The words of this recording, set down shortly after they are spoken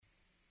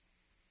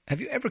Have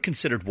you ever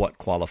considered what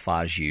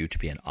qualifies you to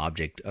be an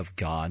object of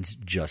God's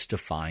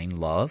justifying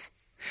love?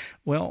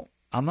 Well,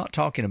 I'm not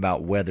talking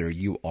about whether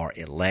you are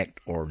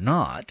elect or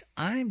not.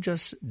 I'm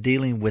just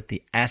dealing with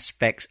the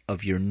aspects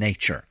of your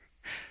nature.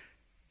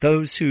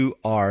 Those who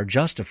are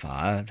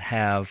justified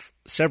have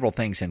several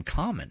things in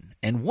common,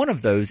 and one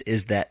of those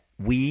is that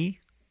we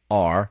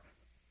are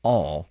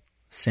all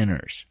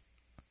sinners.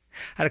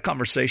 I had a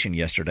conversation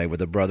yesterday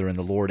with a brother in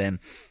the Lord, and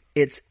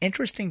it's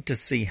interesting to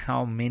see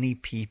how many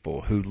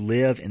people who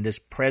live in this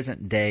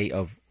present day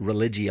of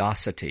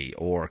religiosity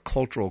or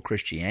cultural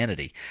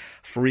Christianity,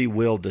 free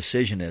will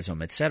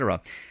decisionism,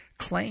 etc.,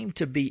 claim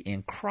to be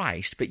in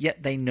Christ, but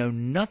yet they know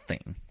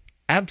nothing,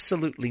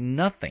 absolutely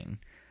nothing,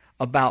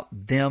 about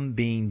them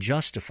being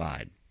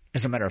justified.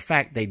 As a matter of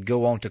fact, they'd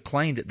go on to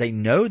claim that they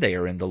know they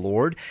are in the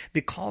Lord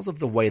because of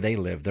the way they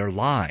live their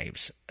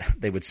lives.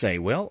 They would say,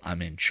 well,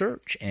 I'm in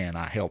church, and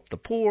I help the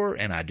poor,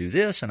 and I do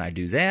this, and I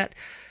do that.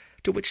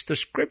 To which the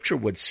Scripture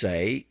would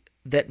say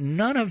that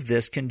none of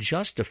this can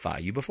justify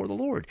you before the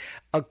Lord.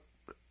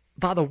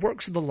 By the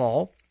works of the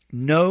law,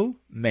 no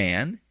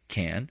man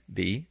can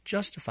be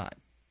justified.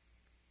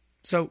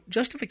 So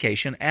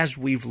justification, as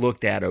we've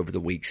looked at over the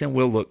weeks, and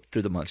we'll look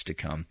through the months to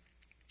come,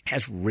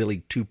 has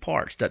really two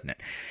parts, doesn't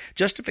it?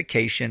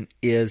 Justification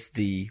is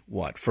the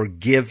what?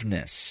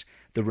 Forgiveness,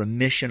 the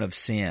remission of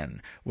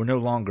sin. We're no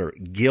longer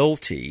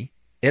guilty.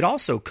 It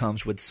also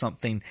comes with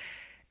something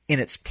in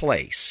its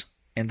place,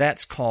 and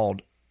that's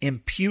called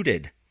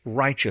imputed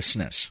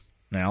righteousness.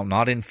 Now,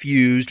 not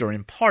infused or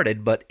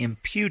imparted, but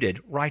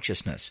imputed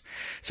righteousness.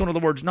 So in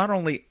other words, not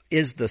only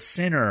is the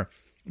sinner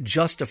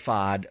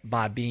justified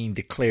by being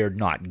declared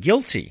not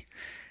guilty,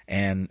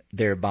 and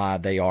thereby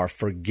they are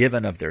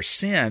forgiven of their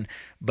sin,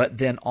 but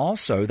then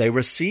also they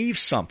receive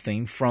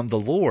something from the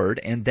Lord,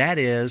 and that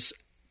is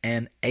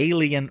an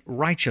alien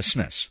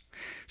righteousness.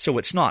 So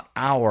it's not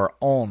our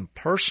own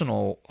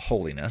personal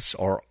holiness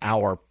or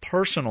our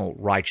personal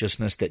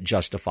righteousness that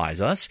justifies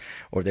us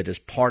or that is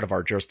part of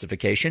our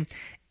justification.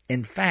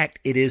 In fact,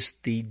 it is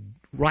the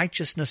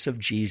righteousness of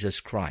Jesus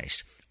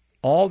Christ.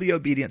 All the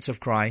obedience of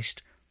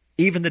Christ,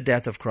 even the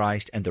death of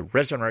Christ and the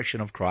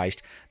resurrection of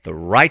Christ, the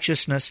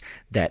righteousness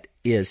that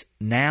is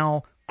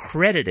now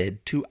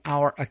credited to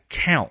our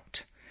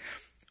account.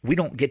 We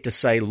don't get to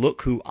say,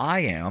 look who I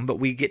am, but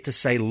we get to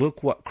say,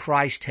 look what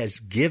Christ has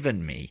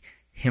given me,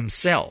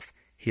 Himself,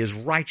 His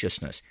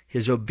righteousness,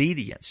 His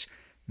obedience.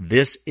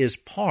 This is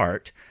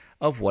part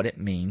of what it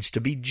means to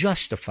be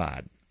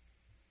justified.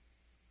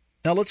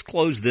 Now let's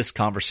close this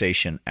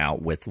conversation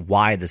out with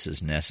why this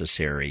is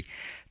necessary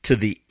to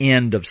the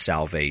end of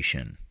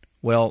salvation.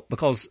 Well,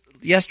 because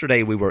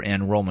yesterday we were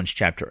in Romans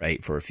chapter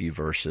 8 for a few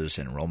verses,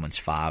 and Romans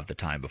 5 the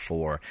time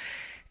before.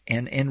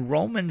 And in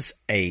Romans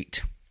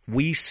 8,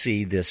 we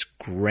see this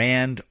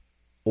grand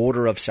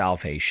order of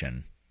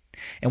salvation.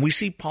 And we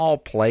see Paul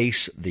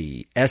place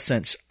the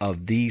essence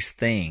of these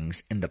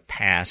things in the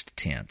past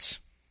tense.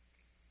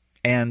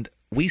 And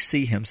we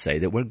see him say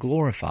that we're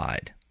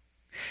glorified.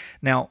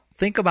 Now,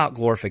 think about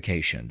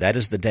glorification. That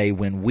is the day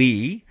when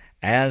we,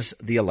 as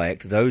the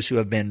elect, those who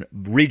have been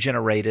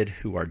regenerated,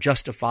 who are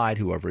justified,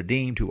 who are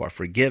redeemed, who are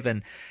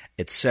forgiven,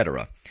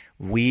 etc.,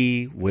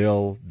 we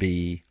will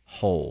be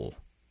whole,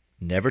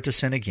 never to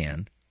sin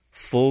again,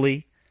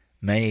 fully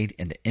made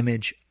in the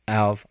image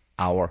of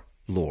our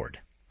Lord.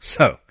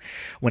 So,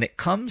 when it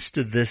comes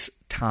to this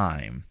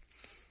time,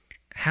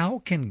 how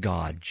can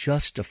God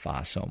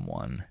justify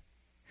someone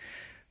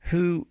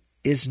who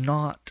is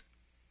not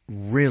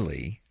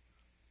really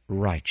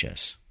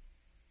righteous?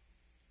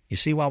 You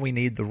see why we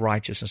need the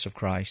righteousness of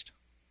Christ?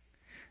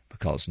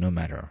 Because no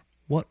matter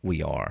what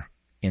we are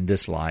in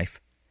this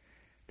life,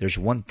 there's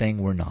one thing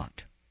we're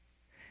not,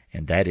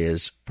 and that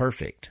is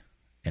perfect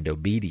and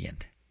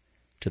obedient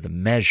to the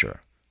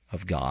measure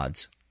of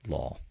God's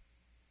law.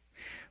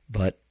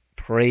 But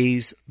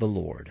praise the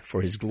Lord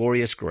for His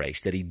glorious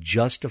grace that He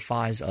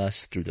justifies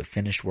us through the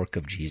finished work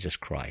of Jesus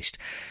Christ,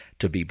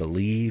 to be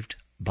believed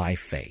by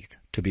faith,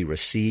 to be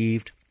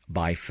received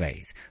by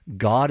faith.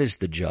 God is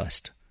the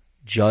just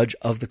judge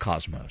of the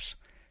cosmos,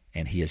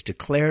 and He has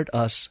declared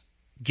us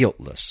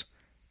guiltless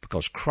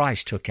because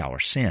Christ took our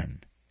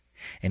sin,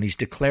 and He's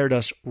declared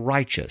us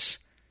righteous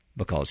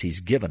because He's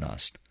given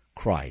us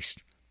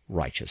Christ's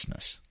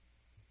righteousness.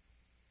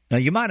 Now,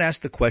 you might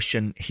ask the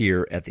question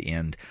here at the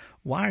end,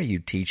 why are you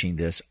teaching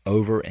this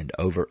over and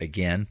over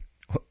again?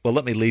 Well,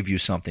 let me leave you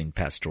something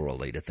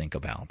pastorally to think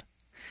about.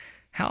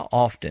 How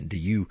often do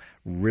you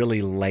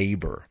really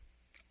labor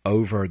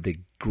over the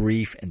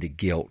grief and the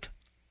guilt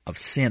of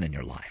sin in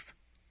your life?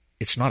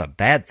 It's not a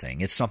bad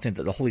thing. It's something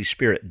that the Holy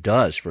Spirit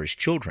does for His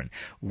children.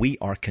 We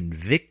are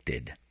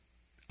convicted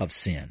of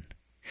sin.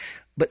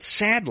 But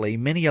sadly,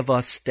 many of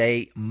us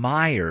stay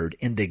mired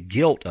in the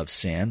guilt of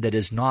sin that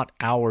is not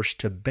ours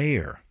to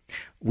bear.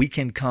 We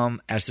can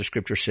come, as the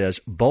Scripture says,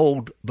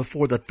 bold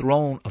before the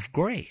throne of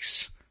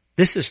grace.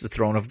 This is the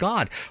throne of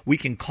God. We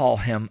can call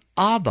Him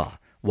Abba.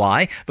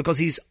 Why? Because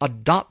He's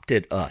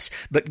adopted us.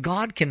 But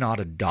God cannot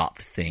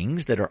adopt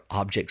things that are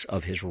objects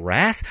of His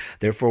wrath.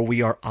 Therefore,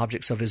 we are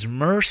objects of His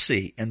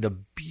mercy. And the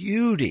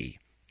beauty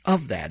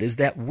of that is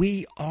that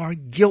we are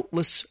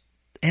guiltless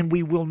and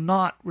we will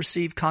not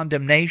receive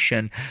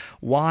condemnation.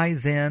 Why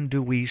then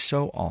do we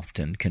so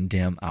often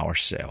condemn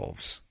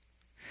ourselves?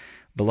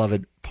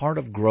 Beloved, part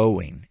of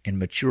growing and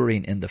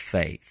maturing in the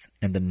faith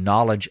and the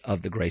knowledge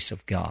of the grace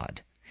of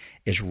God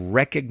is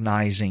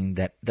recognizing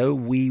that though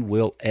we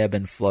will ebb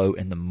and flow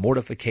in the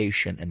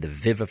mortification and the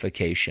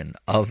vivification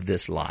of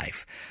this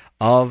life,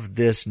 of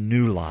this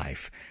new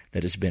life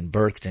that has been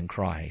birthed in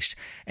Christ,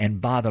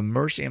 and by the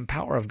mercy and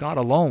power of God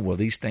alone will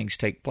these things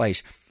take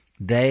place,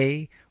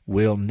 they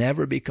will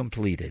never be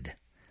completed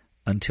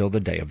until the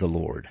day of the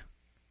Lord.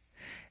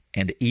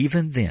 And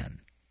even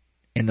then,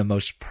 in the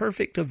most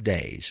perfect of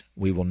days,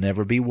 we will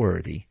never be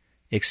worthy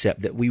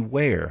except that we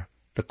wear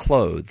the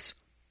clothes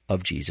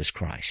of Jesus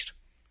Christ.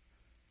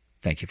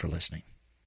 Thank you for listening.